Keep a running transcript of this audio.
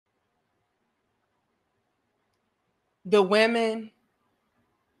The women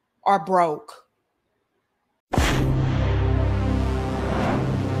are broke.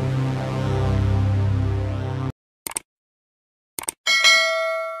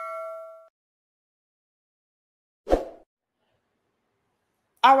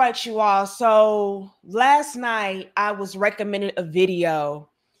 All right, you all. So last night I was recommended a video,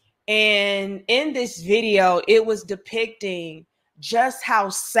 and in this video, it was depicting just how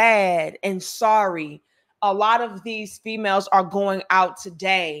sad and sorry a lot of these females are going out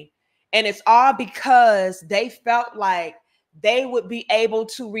today. And it's all because they felt like they would be able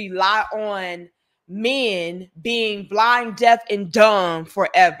to rely on men being blind, deaf, and dumb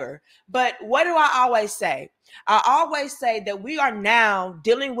forever. But what do I always say? I always say that we are now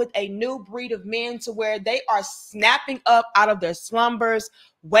dealing with a new breed of men to where they are snapping up out of their slumbers,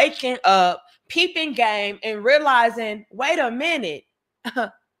 waking up, peeping game, and realizing, wait a minute,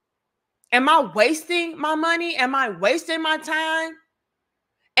 am I wasting my money? Am I wasting my time?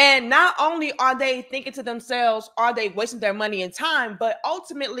 And not only are they thinking to themselves, are they wasting their money and time, but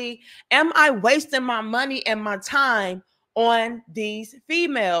ultimately, am I wasting my money and my time on these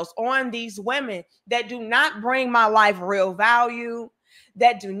females, on these women that do not bring my life real value,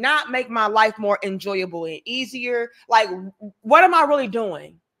 that do not make my life more enjoyable and easier? Like, what am I really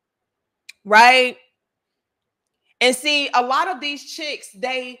doing? Right? And see, a lot of these chicks,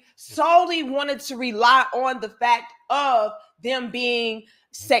 they solely wanted to rely on the fact of them being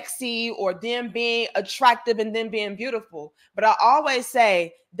sexy or them being attractive and them being beautiful. But I always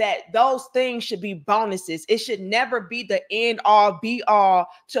say that those things should be bonuses. It should never be the end all be all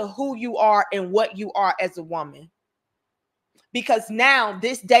to who you are and what you are as a woman. Because now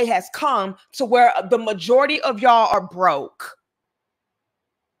this day has come to where the majority of y'all are broke.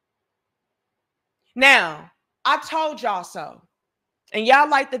 Now, I told y'all so. And y'all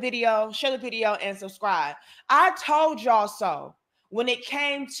like the video, share the video, and subscribe. I told y'all so when it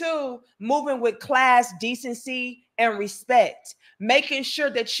came to moving with class, decency, and respect, making sure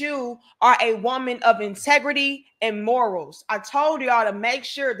that you are a woman of integrity and morals. I told y'all to make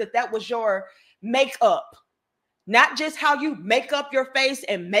sure that that was your makeup, not just how you make up your face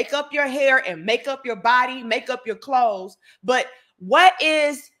and make up your hair and make up your body, make up your clothes, but what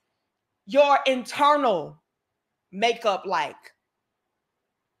is your internal makeup like?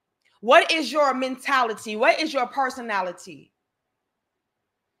 What is your mentality? What is your personality?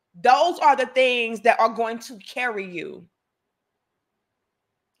 Those are the things that are going to carry you.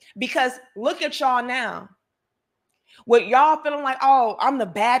 Because look at y'all now. With y'all feeling like, oh, I'm the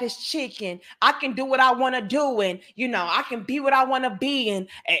baddest chick and I can do what I want to do, and I can be what I want to be, and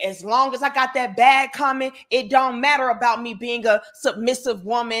as long as I got that bag coming, it don't matter about me being a submissive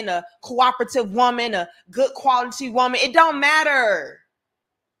woman, a cooperative woman, a good quality woman. It don't matter.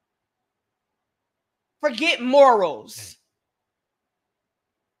 Forget morals.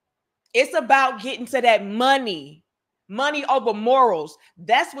 It's about getting to that money over morals.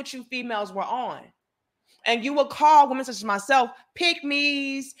 That's what you females were on. And you will call women such as myself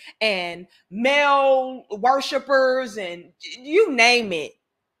pick-me's and male worshipers and you name it.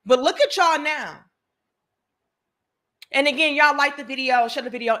 But look at y'all now. And again, y'all like the video, share the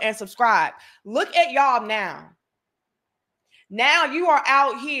video, and subscribe. Look at y'all now. Now you are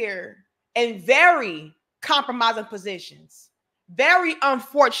out here in very compromising positions. Very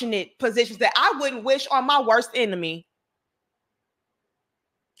unfortunate positions that I wouldn't wish on my worst enemy.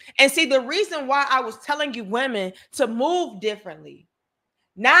 And see, the reason why I was telling you women to move differently,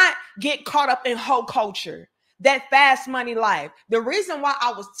 not get caught up in whole culture, that fast money life. The reason why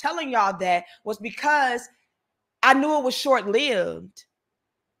I was telling y'all that was because I knew it was short-lived.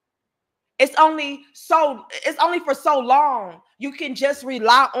 It's only for so long. You can just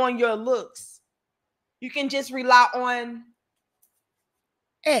rely on your looks. You can just rely on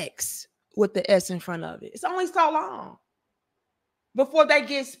X with the S in front of it. It's only so long before that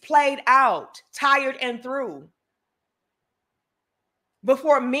gets played out, tired and through.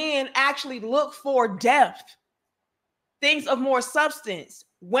 Before men actually look for depth, things of more substance,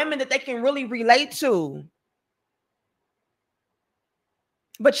 women that they can really relate to.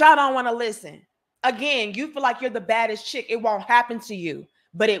 But y'all don't want to listen. Again, you feel like you're the baddest chick. It won't happen to you,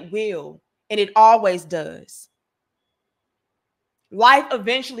 but it will. And it always does. Life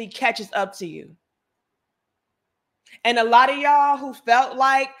eventually catches up to you. And a lot of y'all who felt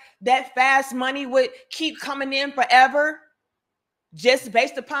like that fast money would keep coming in forever, just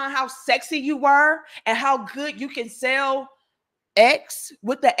based upon how sexy you were and how good you can sell X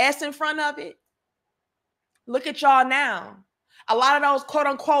with the S in front of it. Look at y'all now. A lot of those quote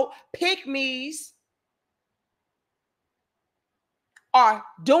unquote pick-me's are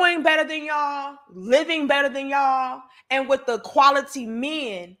doing better than y'all, living better than y'all, and with the quality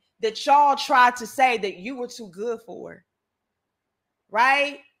men that y'all tried to say that you were too good for.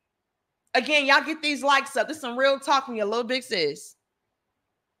 Right? Again, y'all get these likes up. This is some real talk from your little big sis.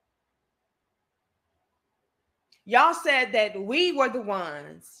 Y'all said that we were the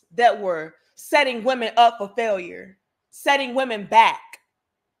ones that were setting women up for failure, setting women back.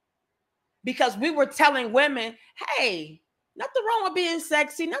 Because we were telling women, hey, nothing wrong with being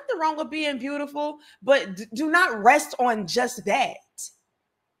sexy, nothing wrong with being beautiful, but do not rest on just that.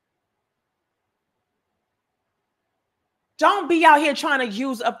 Don't be out here trying to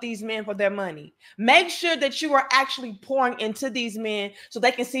use up these men for their money. Make sure that you are actually pouring into these men so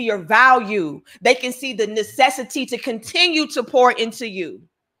they can see your value. They can see the necessity to continue to pour into you.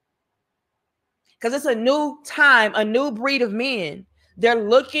 Because it's a new time, a new breed of men. They're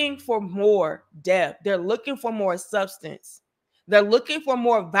looking for more depth. They're looking for more substance. They're looking for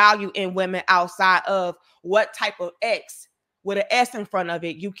more value in women outside of what type of X with an S in front of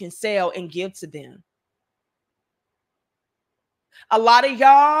it you can sell and give to them. A lot of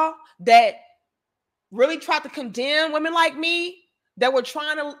y'all that really tried to condemn women like me, that were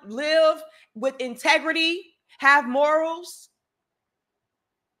trying to live with integrity, have morals.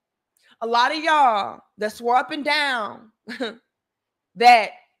 A lot of y'all that swore up and down that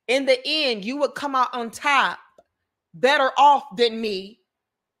in the end you would come out on top, better off than me.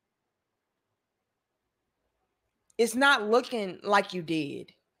 It's not looking like you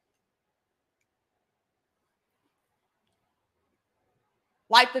did.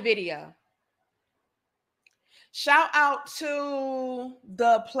 Like the video. Shout out to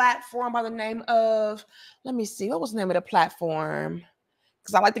the platform by the name of, let me see, what was the name of the platform?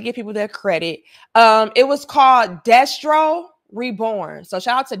 Because I like to give people their credit. It was called Destro Reborn. So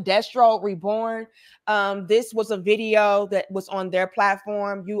shout out to Destro Reborn. This was a video that was on their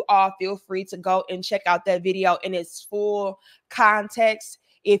platform. You all feel free to go and check out that video in its full context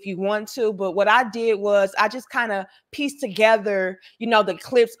if you want to. But what I did was I just kind of pieced together, you know, the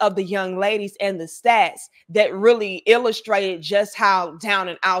clips of the young ladies and the stats that really illustrated just how down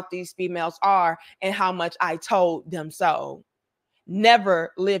and out these females are and how much I told them so.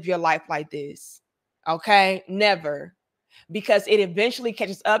 Never live your life like this. Okay? Never. Because it eventually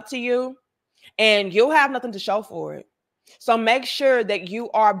catches up to you and you'll have nothing to show for it. So make sure that you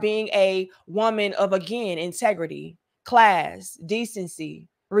are being a woman of, again, integrity, class, decency,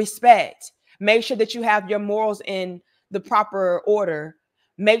 respect. Make sure that you have your morals in the proper order.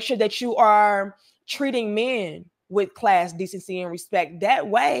 Make sure that you are treating men with class, decency, and respect. That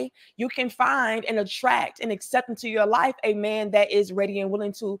way you can find and attract and accept into your life a man that is ready and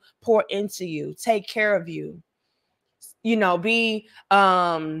willing to pour into you, take care of you, you know, be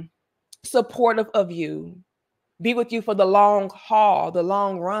supportive of you, be with you for the long haul, the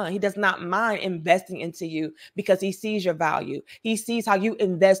long run. He does not mind investing into you because he sees your value. He sees how you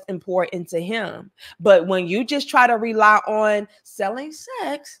invest and pour into him. But when you just try to rely on selling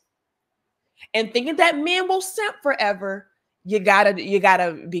sex and thinking that men will simp forever, you gotta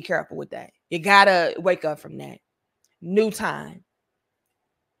be careful with that. You gotta wake up from that. New time.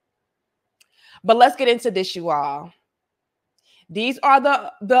 But let's get into this, you all. These are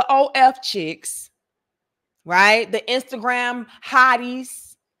the OF chicks, right? The Instagram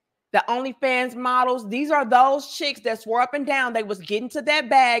hotties, the Onlyfans models. These are those chicks that swore up and down they was getting to that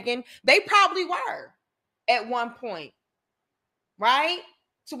bag, and they probably were at one point, right?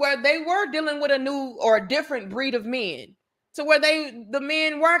 To where they were dealing with a new or a different breed of men, to where the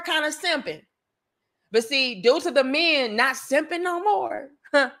men were kind of simping. But see, due to the men not simping no more,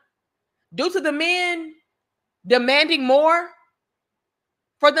 due to the men demanding more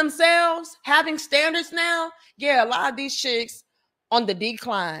for themselves, having standards now, yeah, a lot of these chicks on the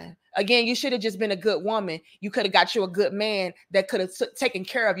decline. Again, you should have just been a good woman. You could have got you a good man that could have taken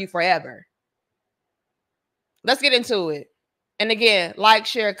care of you forever. Let's get into it. And again, like,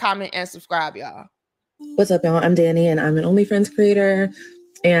 share, comment, and subscribe, y'all. What's up, y'all? I'm Danny, and I'm an OnlyFans creator.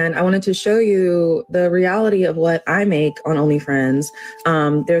 And I wanted to show you the reality of what I make on OnlyFans.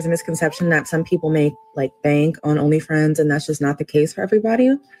 There's a misconception that some people make like bank on OnlyFans, and that's just not the case for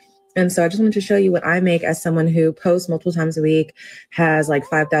everybody. And so I just wanted to show you what I make as someone who posts multiple times a week, has like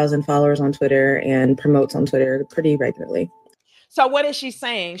 5,000 followers on Twitter, and promotes on Twitter pretty regularly. So what is she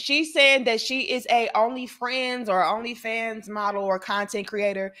saying? She's saying that she is a OnlyFriends or OnlyFans model or content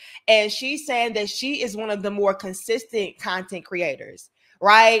creator. And she's saying that she is one of the more consistent content creators,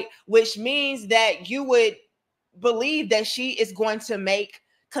 right? Which means that you would believe that she is going to make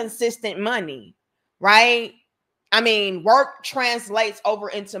consistent money, right? I mean, work translates over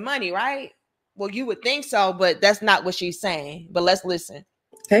into money, right? Well, you would think so, but that's not what she's saying. But let's listen.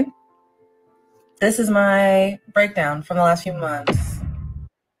 Okay. This is my breakdown from the last few months.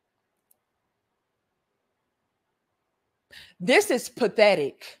 This is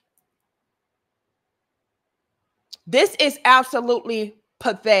pathetic. This is absolutely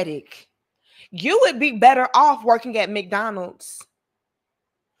pathetic. You would be better off working at McDonald's.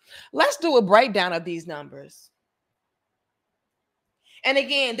 Let's do a breakdown of these numbers. And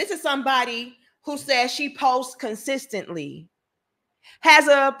again, this is somebody who says she posts consistently, has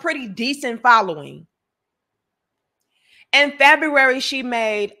a pretty decent following. In February, she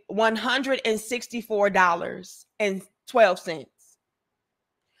made $164.12.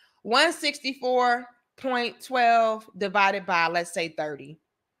 164.12 divided by, let's say, 30.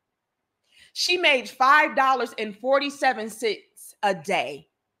 She made $5.47 a day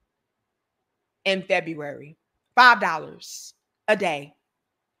in February. $5 a day.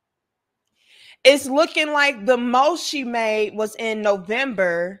 It's looking like the most she made was in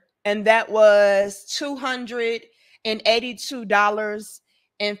November, and that was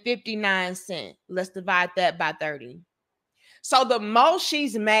 $282.59. Let's divide that by 30. So the most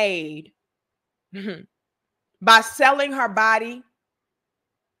she's made by selling her body.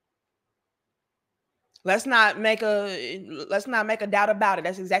 Let's not make a doubt about it.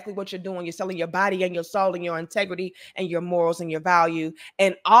 That's exactly what you're doing. You're selling your body and your soul and your integrity and your morals and your value.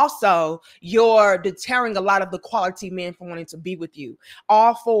 And also, you're deterring a lot of the quality men from wanting to be with you.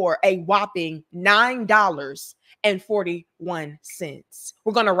 All for a whopping $9.41.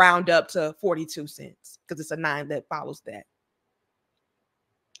 We're going to round up to 42 cents because it's a 9 that follows that.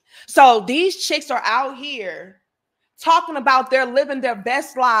 So these chicks are out here talking about they're living their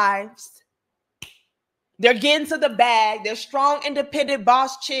best lives. They're getting to the bag. They're strong, independent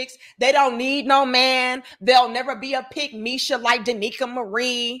boss chicks. They don't need no man. They'll never be a pick Misha like Danica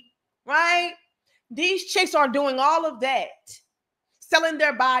Marie, right? These chicks are doing all of that, selling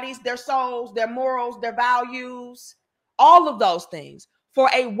their bodies, their souls, their morals, their values, all of those things for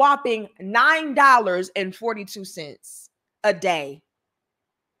a whopping $9.42 a day.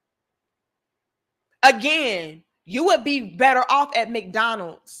 Again, you would be better off at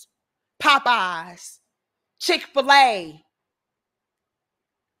McDonald's, Popeyes, Chick-fil-A,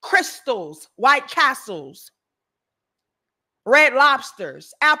 Crystals, White Castles, Red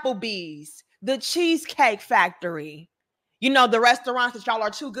Lobsters, Applebee's, the Cheesecake Factory. You know, the restaurants that y'all are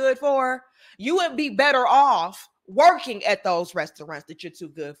too good for. You would be better off working at those restaurants that you're too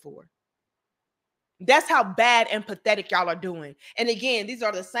good for. That's how bad and pathetic y'all are doing. And again, these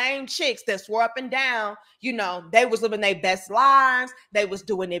are the same chicks that swore up and down, you know, they was living their best lives. They was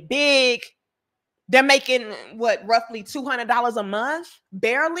doing it big. They're making, what, roughly $200 a month?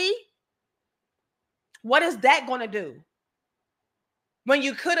 Barely? What is that going to do? When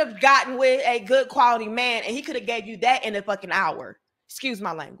you could have gotten with a good quality man and he could have gave you that in a fucking hour. Excuse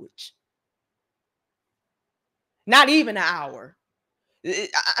my language. Not even an hour.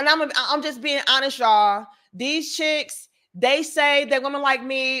 And I'm just being honest, y'all. These chicks, they say that women like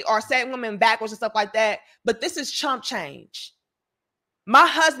me are setting women backwards and stuff like that. But this is chump change. My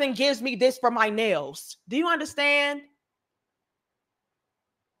husband gives me this for my nails. Do you understand?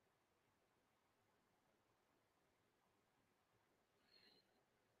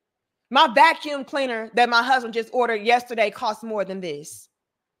 My vacuum cleaner that my husband just ordered yesterday costs more than this.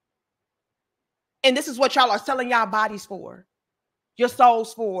 And this is what y'all are selling y'all bodies for, your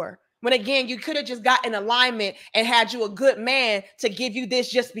souls for. When again, you could have just got in alignment and had you a good man to give you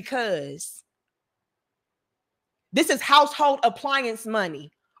this just because. This is household appliance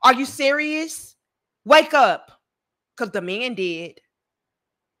money. Are you serious? Wake up, because the men did.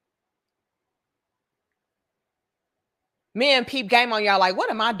 Me and peep game on y'all like,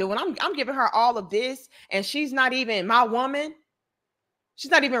 what am I doing? I'm giving her all of this, and she's not even my woman.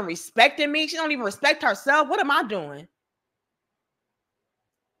 She's not even respecting me. She don't even respect herself. What am I doing?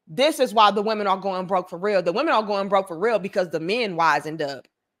 This is why the women are going broke for real. The women are going broke for real because the men wisened up.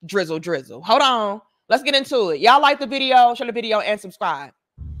 Drizzle, drizzle. Hold on. Let's get into it. Y'all like the video, share the video, and subscribe.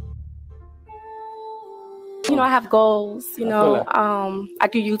 You know, I have goals, you know, I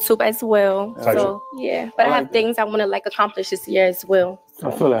do YouTube as well. So, yeah, but I have things I want to like accomplish this year as well. So,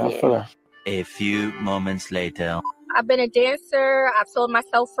 I feel that. A few moments later. I've been a dancer. I've sold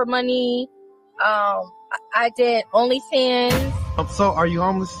myself for money. I did Onlyfans. So, are you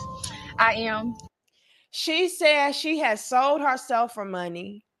homeless? I am. She says she has sold herself for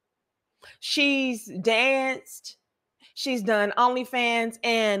money. She's danced. She's done OnlyFans,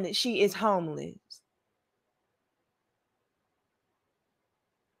 and she is homeless.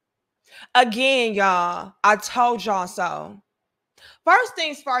 Again, y'all, I told y'all so. First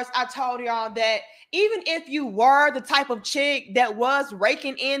things first, I told y'all that even if you were the type of chick that was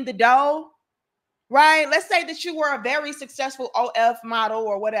raking in the dough, right? Let's say that you were a very successful OF model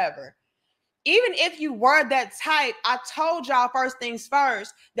or whatever. Even if you were that type, I told y'all first things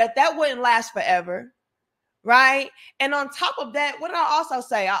first that wouldn't last forever, right? And on top of that, what did I also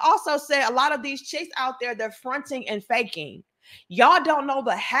say? I also said a lot of these chicks out there, they're fronting and faking. Y'all don't know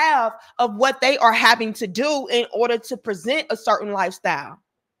the half of what they are having to do in order to present a certain lifestyle,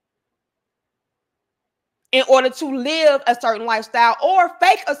 in order to live a certain lifestyle or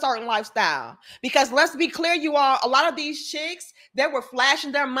fake a certain lifestyle. Because let's be clear, you all, a lot of these chicks that were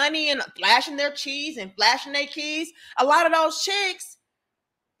flashing their money and flashing their cheese and flashing their keys, a lot of those chicks,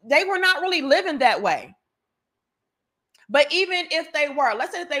 they were not really living that way. But even if they were,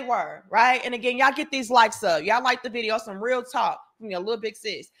 let's say that they were, right? And again, y'all get these likes up. Y'all like the video, some real talk from your little big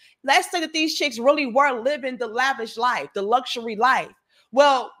sis. Let's say that these chicks really were living the lavish life, the luxury life.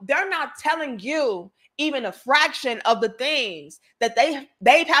 Well, they're not telling you even a fraction of the things that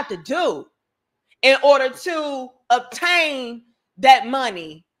they'd have to do in order to obtain that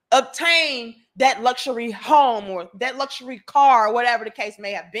money, obtain that luxury home or that luxury car, or whatever the case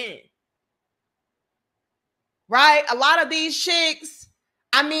may have been. Right? A lot of these chicks,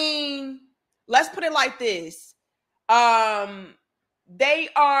 I mean, let's put it like this. They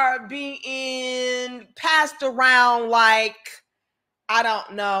are being passed around like, I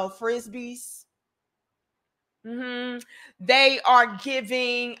don't know, frisbees. They are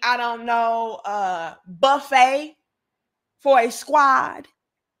giving, I don't know, buffet for a squad,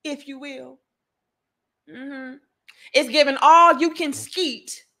 if you will. It's giving all you can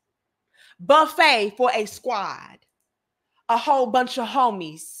skeet buffet for a squad, a whole bunch of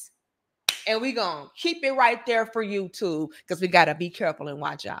homies. And we gonna keep it right there for YouTube because we gotta be careful and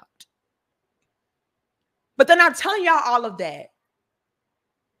watch out. But they're not telling y'all all of that.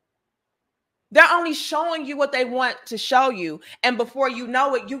 They're only showing you what they want to show you. And before you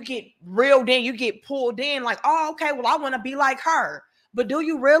know it, you get reeled in, you get pulled in like, oh, okay, well, I want to be like her. But do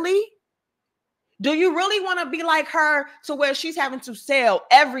you really? Do you really want to be like her to where she's having to sell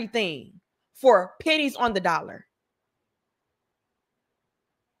everything for pennies on the dollar?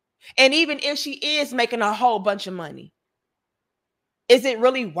 And even if she is making a whole bunch of money, is it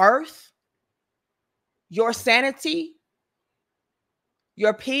really worth your sanity,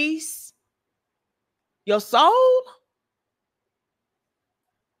 your peace, your soul?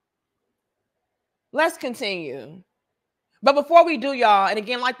 Let's continue. But before we do, y'all, and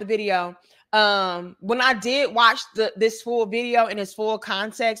again, like the video, when I did watch this full video in its full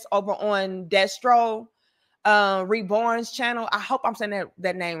context over on Destro Reborn's channel, I hope I'm saying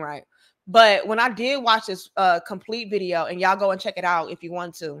that name right. But when I did watch this complete video, and y'all go and check it out if you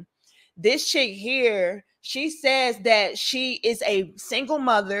want to, this chick here, she says that she is a single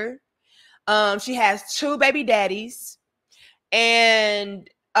mother. She has 2 baby daddies, and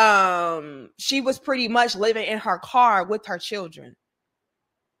she was pretty much living in her car with her children.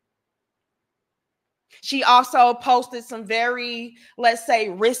 She also posted some very, let's say,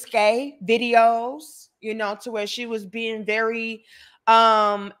 risque videos, you know, to where she was being very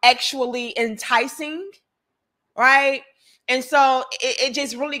actually enticing, right? And so it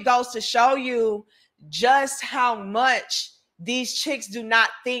just really goes to show you just how much these chicks do not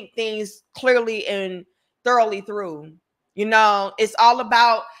think things clearly and thoroughly through. You know, it's all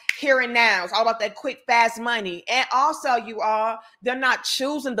about here and now. It's all about that quick, fast money. And also, you all, they're not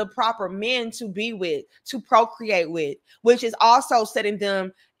choosing the proper men to be with, to procreate with, which is also setting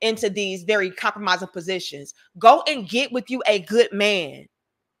them into these very compromising positions. Go and get with you a good man.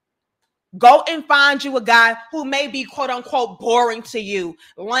 Go and find you a guy who may be quote unquote boring to you,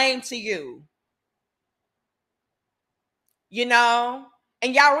 lame to you. You know,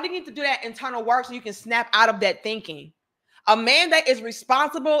 and y'all really need to do that internal work so you can snap out of that thinking. A man that is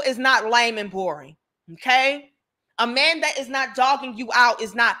responsible is not lame and boring. Okay. A man that is not dogging you out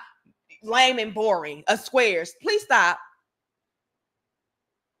is not lame and boring. A squares. Please stop.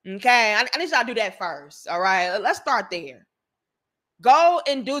 Okay. I need y'all to do that first. All right. Let's start there. Go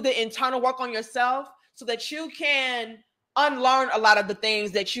and do the internal work on yourself so that you can unlearn a lot of the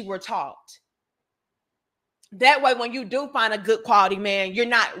things that you were taught. That way, when you do find a good quality man, you're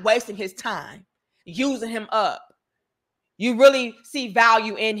not wasting his time, using him up. You really see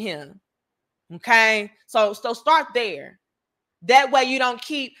value in him. Okay. So start there. That way you don't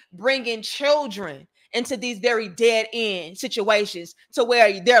keep bringing children into these very dead end situations to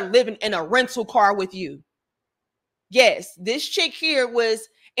where they're living in a rental car with you. Yes, this chick here was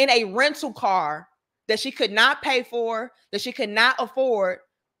in a rental car that she could not pay for, that she could not afford,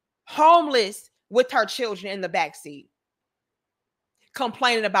 homeless with her children in the backseat.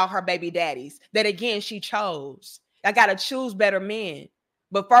 complaining about her baby daddies that, again, she chose. I got to choose better men.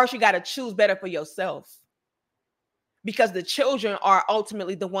 But first, you got to choose better for yourself. Because the children are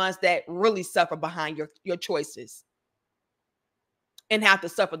ultimately the ones that really suffer behind your choices and have to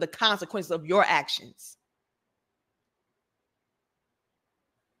suffer the consequences of your actions.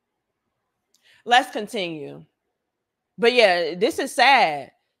 Let's continue. But yeah, this is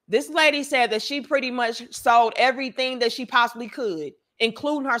sad. This lady said that she pretty much sold everything that she possibly could,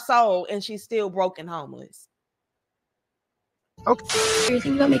 including her soul, and she's still broke and homeless. Okay. You're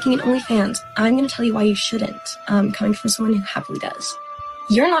thinking about making an OnlyFans. I'm going to tell you why you shouldn't, coming from someone who happily does.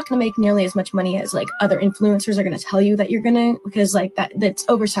 You're not going to make nearly as much money as like other influencers are going to tell you that you're going to, because like that's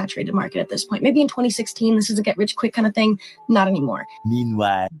oversaturated market at this point. Maybe in 2016, this is a get rich quick kind of thing. Not anymore.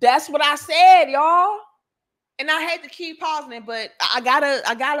 Meanwhile, that's what I said, y'all. And I hate to keep pausing it, but I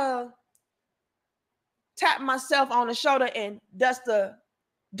gotta tap myself on the shoulder and dust the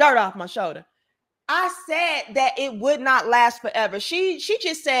dirt off my shoulder. I said that it would not last forever. She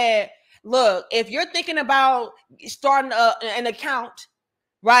just said, look, if you're thinking about starting an account,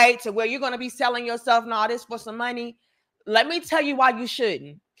 right, to where you're going to be selling yourself and all this for some money, let me tell you why you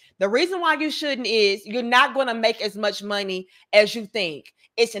shouldn't. The reason why you shouldn't is you're not going to make as much money as you think.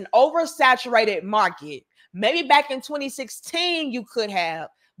 It's an oversaturated market. Maybe back in 2016 you could have,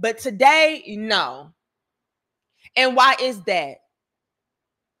 but today, no. And why is that?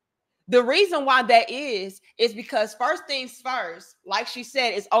 The reason why that is because first things first, like she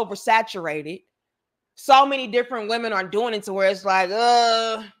said, it's oversaturated. So many different women are doing it to where it's like,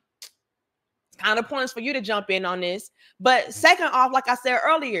 it's kind of pointless for you to jump in on this. But second off, like I said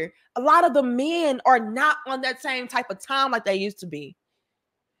earlier, a lot of the men are not on that same type of time like they used to be.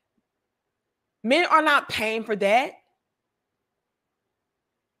 Men are not paying for that.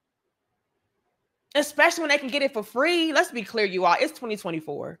 Especially when they can get it for free. Let's be clear, you all. It's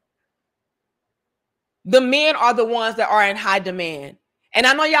 2024. The men are the ones that are in high demand. And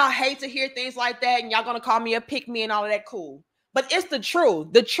I know y'all hate to hear things like that, and y'all gonna call me a pick me and all of that, cool. But it's the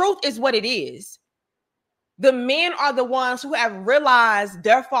truth. The truth is what it is. The men are the ones who have realized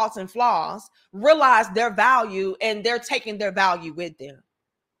their faults and flaws, realized their value, and they're taking their value with them.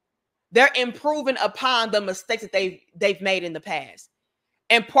 They're improving upon the mistakes that they've made in the past.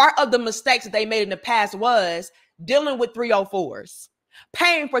 And part of the mistakes that they made in the past was dealing with 304s,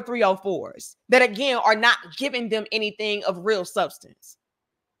 paying for 304s that, again, are not giving them anything of real substance,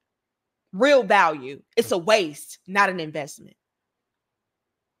 real value. It's a waste, not an investment.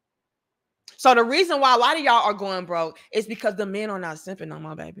 So the reason why a lot of y'all are going broke is because the men are not simping on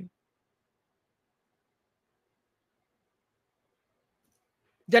my baby.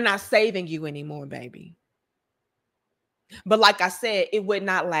 They're not saving you anymore, baby. But like I said, it would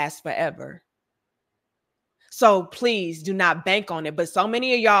not last forever. So please do not bank on it. But so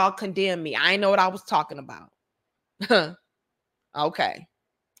many of y'all condemn me. I know what I was talking about. Okay,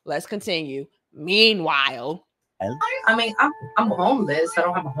 let's continue. Meanwhile, I mean, I'm homeless. I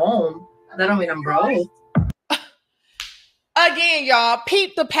don't have a home. That don't mean I'm broke. Again, y'all,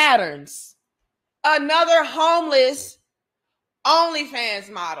 peep the patterns. Another homeless OnlyFans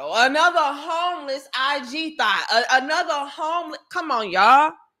model, another homeless IG thought, another homeless. Come on,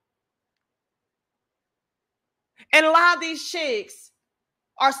 y'all. And a lot of these chicks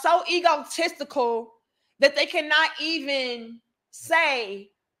are so egotistical that they cannot even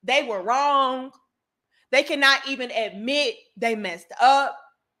say they were wrong. They cannot even admit they messed up.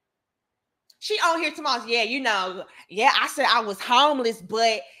 She on here tomorrow, I said I was homeless,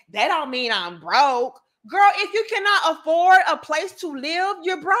 but that don't mean I'm broke. Girl, if you cannot afford a place to live,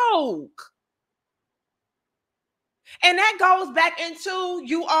 you're broke. And that goes back into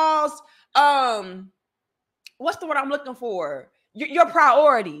you all's, what's the word I'm looking for? Your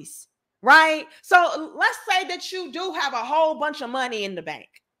priorities, right? So let's say that you do have a whole bunch of money in the bank.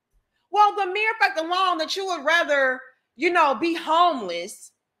 Well, the mere fact alone that you would rather, be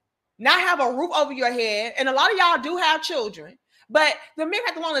homeless, not have a roof over your head, and a lot of y'all do have children, but the mere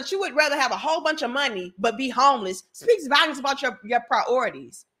fact alone that you would rather have a whole bunch of money but be homeless speaks volumes about your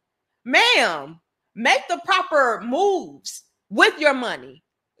priorities. Ma'am, make the proper moves with your money.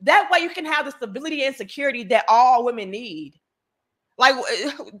 That way you can have the stability and security that all women need. Like,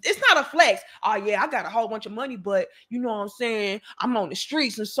 it's not a flex. Oh, yeah, I got a whole bunch of money, but you know what I'm saying? I'm on the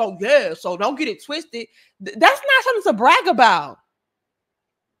streets, and so don't get it twisted. That's not something to brag about.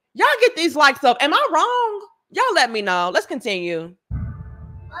 Y'all get these likes up. Am I wrong? Y'all let me know. Let's continue.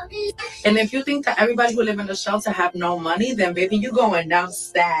 And if you think that everybody who live in the shelter have no money, then baby, you going down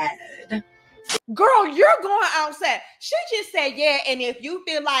sad. Girl, you're going outside. She just said, yeah, and if you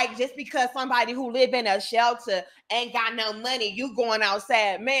feel like just because somebody who live in a shelter ain't got no money, you going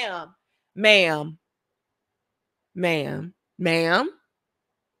outside. Ma'am.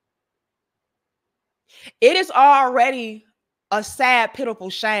 It is already a sad, pitiful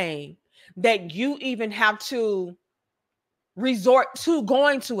shame that you even have to resort to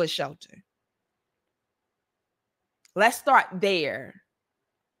going to a shelter. Let's start there.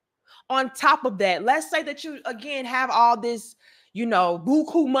 On top of that, let's say that you again have all this,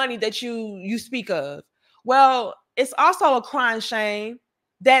 buku money that you speak of. Well, it's also a crying shame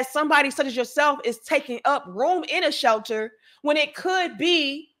that somebody such as yourself is taking up room in a shelter when it could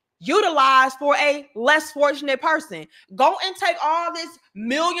be utilized for a less fortunate person. Go and take all this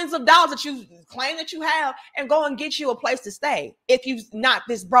millions of dollars that you claim that you have and go and get you a place to stay if you're not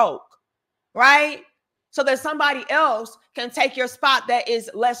this broke, right? So that somebody else can take your spot that is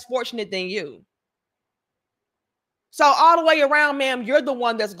less fortunate than you. So all the way around, ma'am, you're the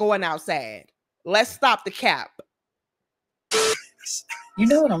one that's going outside. Let's stop the cap. You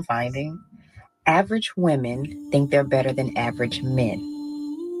know what I'm finding? Average women think they're better than average men.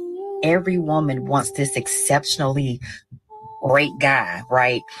 Every woman wants this exceptionally great guy,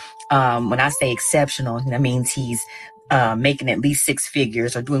 right? When I say exceptional, that means he's making at least 6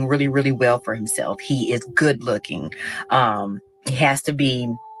 figures or doing really, really well for himself. He is good looking. He has to be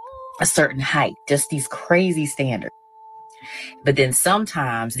a certain height, just these crazy standards. But then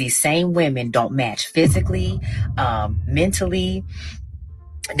sometimes these same women don't match physically, mentally.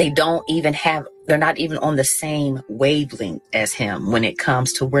 They're not even on the same wavelength as him when it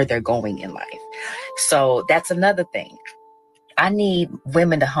comes to where they're going in life. So that's another thing. I need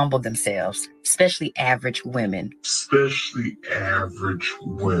women to humble themselves, especially average women.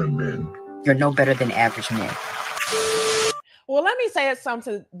 You're no better than average men. Well, let me say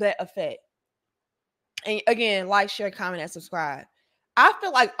something to that effect. And again, like, share, comment, and subscribe. I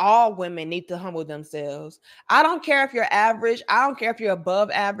feel like all women need to humble themselves. I don't care if you're average. I don't care if you're above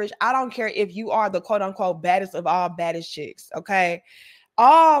average. I don't care if you are the quote unquote baddest of all baddest chicks. Okay.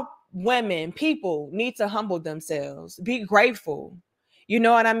 All women, people need to humble themselves. Be grateful. You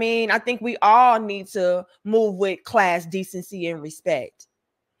know what I mean? I think we all need to move with class, decency, and respect.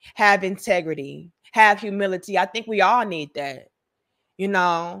 Have integrity. Have humility. I think we all need that.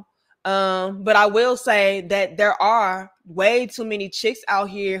 But I will say that there are way too many chicks out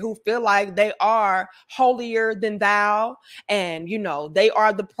here who feel like they are holier than thou and they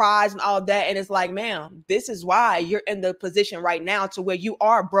are the prize and all that. And it's like, ma'am, this is why you're in the position right now to where you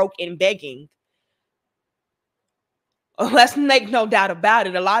are broke and begging. Let's make no doubt about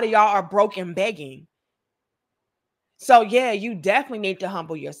it. A lot of y'all are broke and begging. So yeah, you definitely need to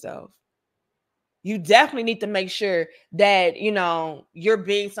humble yourself. You definitely need to make sure that, you're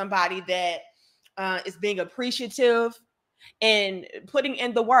being somebody that is being appreciative and putting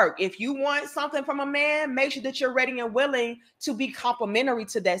in the work. If you want something from a man, make sure that you're ready and willing to be complimentary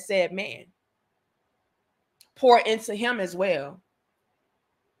to that said man. Pour into him as well.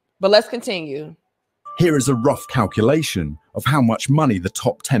 But let's continue. Here is a rough calculation of how much money the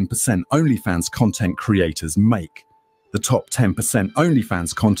top 10% OnlyFans content creators make. The top 10%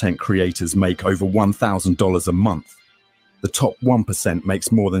 OnlyFans content creators make over $1,000 a month. The top 1% makes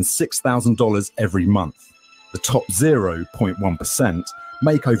more than $6,000 every month. The top 0.1%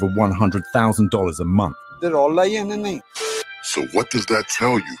 make over $100,000 a month. So what does that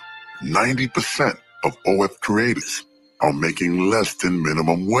tell you? 90% of OF creators are making less than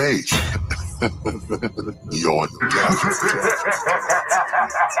minimum wage. You're definitely.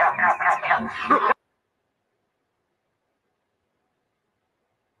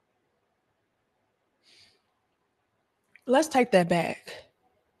 Let's take that back.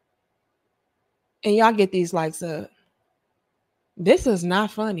 And y'all get these likes up. This is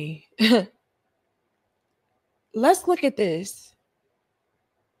not funny. Let's look at this.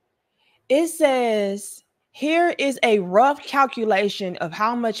 It says, here is a rough calculation of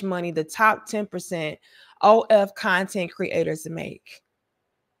how much money the top 10% OF content creators make.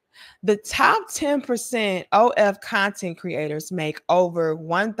 The top 10% OF content creators make over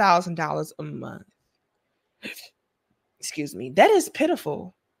 $1,000 a month. Excuse me. That is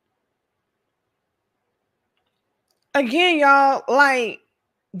pitiful. Again, y'all, like,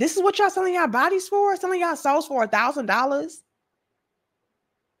 this is what y'all selling y'all bodies for? Selling y'all souls for $1,000?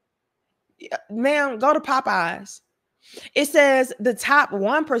 Ma'am, go to Popeyes. It says the top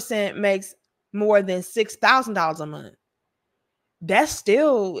 1% makes more than $6,000 a month. That's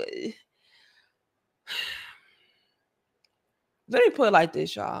still... Let me put it like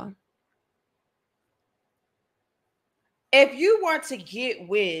this, y'all. If you were to get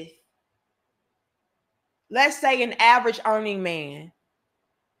with let's say an average earning man,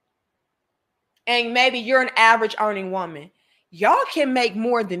 and maybe you're an average earning woman. Y'all can make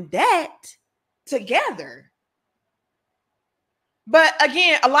more than that together. But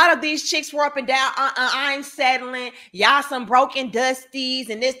again, a lot of these chicks were up and down. I ain't settling. Y'all some broken dusties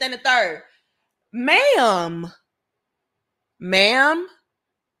and this and the third. Ma'am,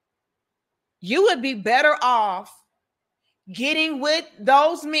 you would be better off getting with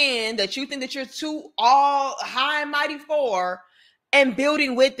those men that you think that you're too all high and mighty for and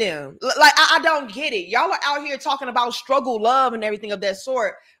building with them. Like, I don't get it. Y'all are out here talking about struggle love and everything of that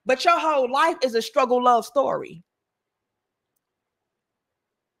sort, but your whole life is a struggle love story.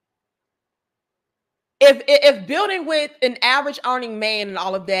 If building with an average earning man and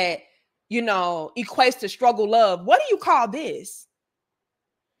all of that, you know, equates to struggle love, what do you call this?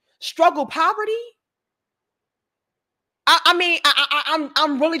 Struggle poverty? I mean,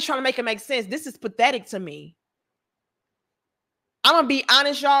 I'm really trying to make it make sense. This is pathetic to me. I'm gonna be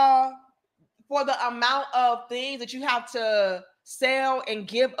honest, y'all. For the amount of things that you have to sell and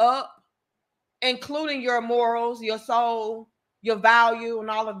give up, including your morals, your soul, your value,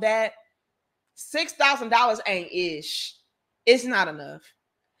 and all of that, $6,000 ain't ish. It's not enough.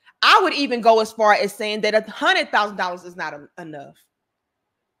 I would even go as far as saying that $100,000 is not enough.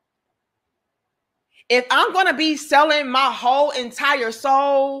 If I'm going to be selling my whole entire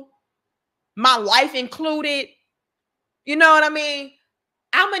soul, my life included, you know what I mean?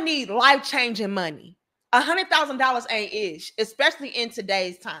 I'm going to need life-changing money. $100,000 ain't ish, especially in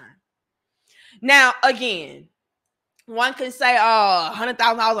today's time. Now, again, one can say, oh,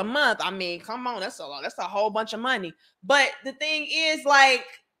 $100,000 a month. I mean, come on, that's a whole bunch of money. But the thing is, like,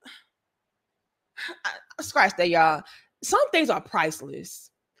 scratch that, y'all. Some things are priceless.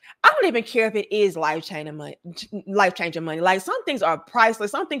 I don't even care if it is life-changing money. Like, some things are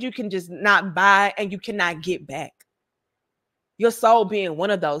priceless. Some things you can just not buy and you cannot get back. Your soul being one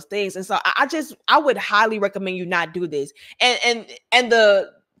of those things. And so I would highly recommend you not do this. And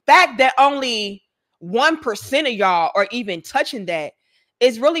the fact that only 1% of y'all are even touching that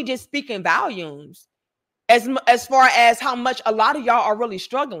is really just speaking volumes as far as how much a lot of y'all are really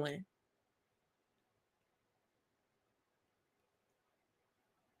struggling.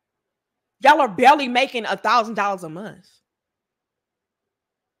 Y'all are barely making $1,000 a month.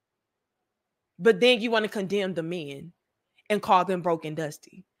 But then you want to condemn the men and call them broken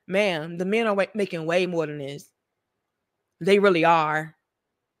dusty. Ma'am, the men are making way more than this. They really are.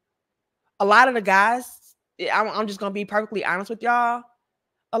 A lot of the guys, I'm just going to be perfectly honest with y'all.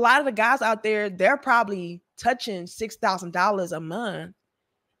 A lot of the guys out there, they're probably touching $6,000 a month.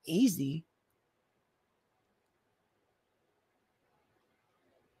 Easy.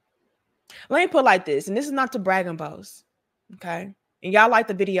 Let me put it like this, and this is not to brag and boast, okay? And y'all like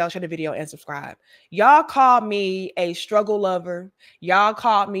the video, share the video, and subscribe. Y'all called me a struggle lover. Y'all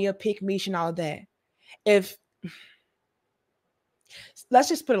called me a pick-me and all of that. Let's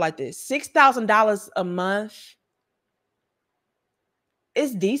just put it like this, $6,000 a month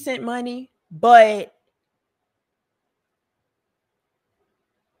is decent money, but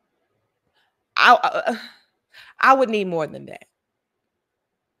I would need more than that.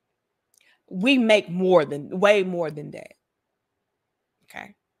 We make way more than that.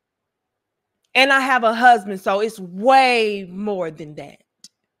 Okay. And I have a husband, so it's way more than that.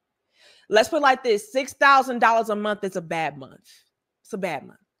 Let's put it like this. $6,000 a month is a bad month. It's a bad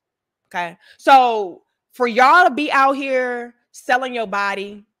month. Okay. So for y'all to be out here selling your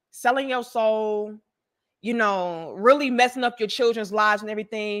body, selling your soul, you know, really messing up your children's lives and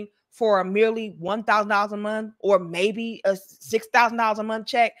everything for a merely $1,000 a month or maybe a $6,000 a month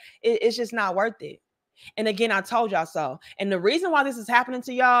check, it's just not worth it. And again, I told y'all so. And the reason why this is happening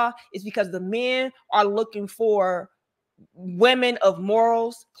to y'all is because the men are looking for women of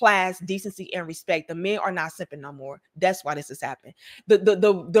morals, class, decency, and respect. The men are not simping no more. That's why this is happening.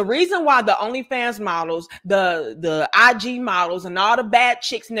 The reason why the OnlyFans models, the IG models, and all the bad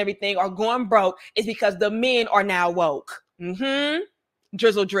chicks and everything are going broke is because the men are now woke.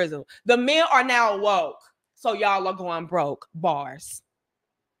 Drizzle, drizzle. The men are now woke. So y'all are going broke. Bars.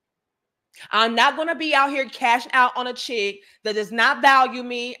 I'm not going to be out here cashing out on a chick that does not value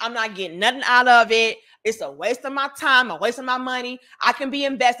me. I'm not getting nothing out of it. It's a waste of my time, a waste of my money. I can be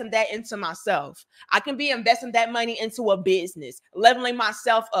investing that into myself. I can be investing that money into a business, leveling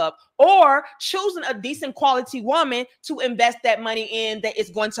myself up, or choosing a decent quality woman to invest that money in that is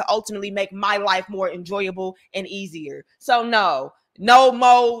going to ultimately make my life more enjoyable and easier. So no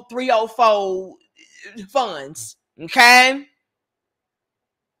more 304 funds, okay?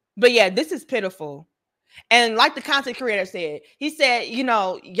 But yeah, this is pitiful. And like the content creator said, he said, you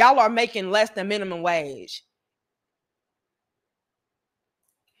know, y'all are making less than minimum wage.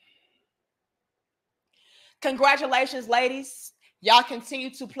 Congratulations, ladies. Y'all continue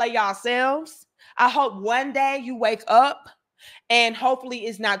to play yourselves. I hope one day you wake up and hopefully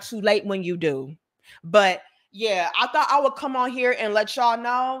it's not too late when you do. But yeah, I thought I would come on here and let y'all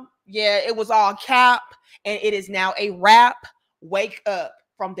know, yeah, it was all cap and it is now a wrap. Wake up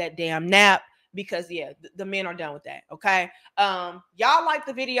from that damn nap, because yeah, the men are done with that. Okay. Y'all like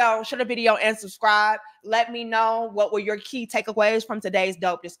the video, share the video and subscribe. Let me know what were your key takeaways from today's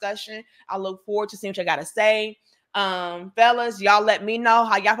dope discussion. I look forward to seeing what you gotta say. Fellas, y'all let me know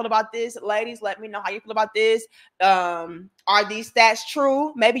how y'all feel about this. Ladies, let me know how you feel about this. Are these stats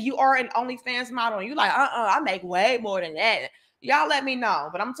true? Maybe you are an OnlyFans model and you like, I make way more than that. Y'all let me know.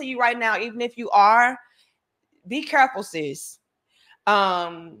 But I'm gonna tell you right now, even if you are, be careful, sis.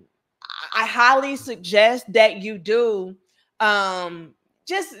 I highly suggest that you do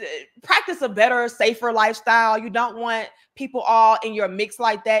just practice a better, safer lifestyle. You don't want people all in your mix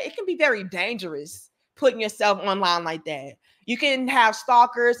like that. It can be very dangerous putting yourself online like that. You can have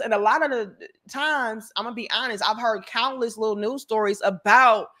stalkers, and a lot of the times, I'm gonna be honest, I've heard countless little news stories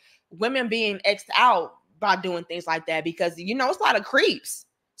about women being X'd out by doing things like that, because you know it's a lot of creeps.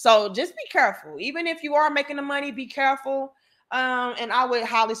 So just be careful. Even if you are making the money, be careful. And I would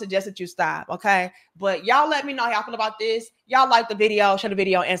highly suggest that you stop. Okay. But y'all let me know how y'all feel about this. Y'all like the video, share the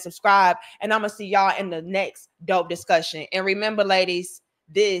video, and subscribe. And I'm gonna see y'all in the next dope discussion. And remember, ladies,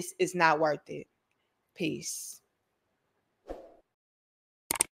 this is not worth it. Peace.